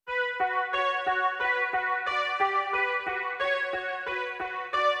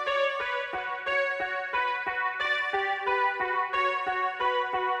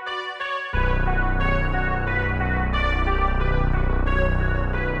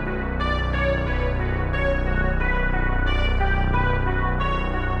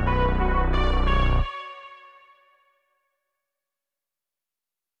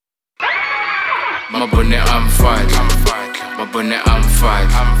Mabone I'm fat, Mabone I'm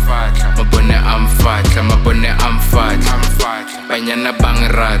fat, Mabone I'm fat, Mabone I'm fat. Banyana bang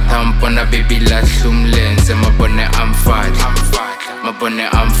rat, tampona baby la shumlenze. Mabone I'm fat, Mabone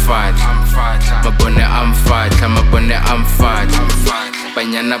I'm fat, Mabone I'm fat, Mabone I'm fat.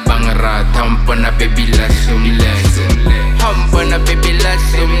 Banyana bang rat, tampona baby la shumlenze. Tampona baby la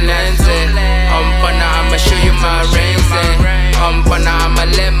shumlenze. Tampona I'ma show you my rings. Tampona I'ma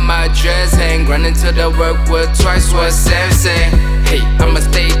let my dress hang. Run into the work with twice what Sam say. Hey, I'ma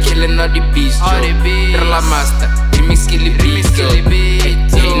stay killing all the beats. ThrillerMaster, Remmix Lebitso. Hey,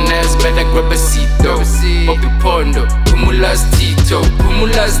 Nas better grab a seato. Poppy Pondo, Pumula's Tito,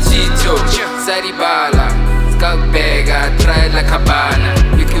 Pumula's Tito. Saribala, Skunk Bag, I tried like Habana.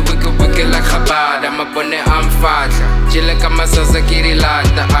 Wiki like Habana. Mabone I'm fat. Jile kama sasa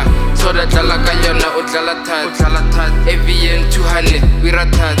kirilata. Soda jala kayona ujala tat. Avian 200, we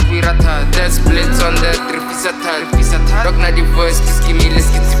ratat. There's Blitz on the 3 Rock na the voice, just give me let's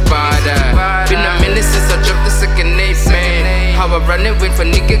get it bada. Been a minute since I dropped the second name, man. How I run it, wait for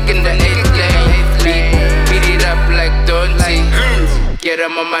nigga in the 8th lane. Beat it up like Dante. Get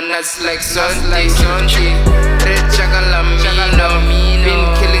him on my nuts like Sunday. Red Chagalamino. Been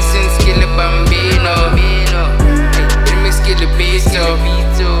killing since Killer Bambino. Remmix Lebitso.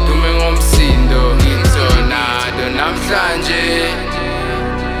 Doing umsindo. Ngito nado namhlanje.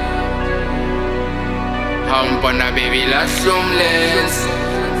 Hampana baby la shumlenze.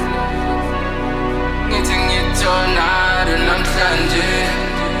 Ngithi ngito nado namhlanje.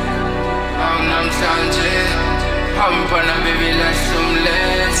 Namhlanje. Hampana baby la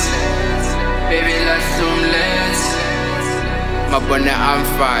shumlenze. Baby la shumlenze. Mabone I'm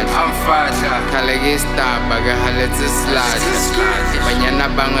fat, Kalegi stop, baga haletsu slide. Banyana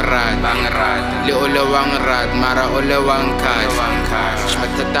bang rat, li ole wang rat, mara ole wang kat.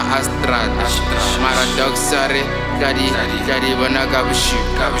 Shmatata astrat, mara dog sorry, daddy wanna gabushu,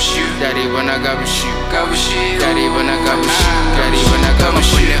 daddy wanna gabushu, daddy wanna gabushu, daddy wanna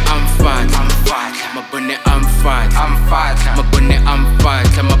gabushu. Mabone I'm fat, Mabone I'm fat,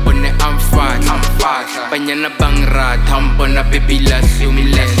 Mabone I'm fat. Banyana bang rat, tampona baby la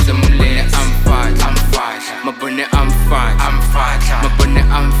shumlenze. Mabone I'm fat, Mabone I'm fat, Mabone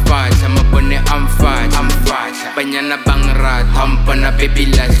I'm fat, Mabone I'm fat. Banyana bang rat, tampona baby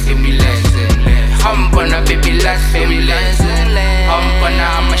la shumlenze. Hampona baby la shumlenze. Hampona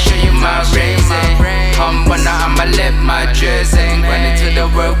I'ma show you my rings. Hampona I'ma let my dress hang. Run into the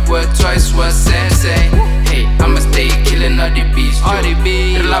work with twice what Sam say. Hey, I'ma stay killing all the beats.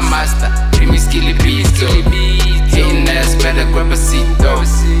 ThrillerMaster, Remmix Lebitso. Hey, Nas better grab a seato.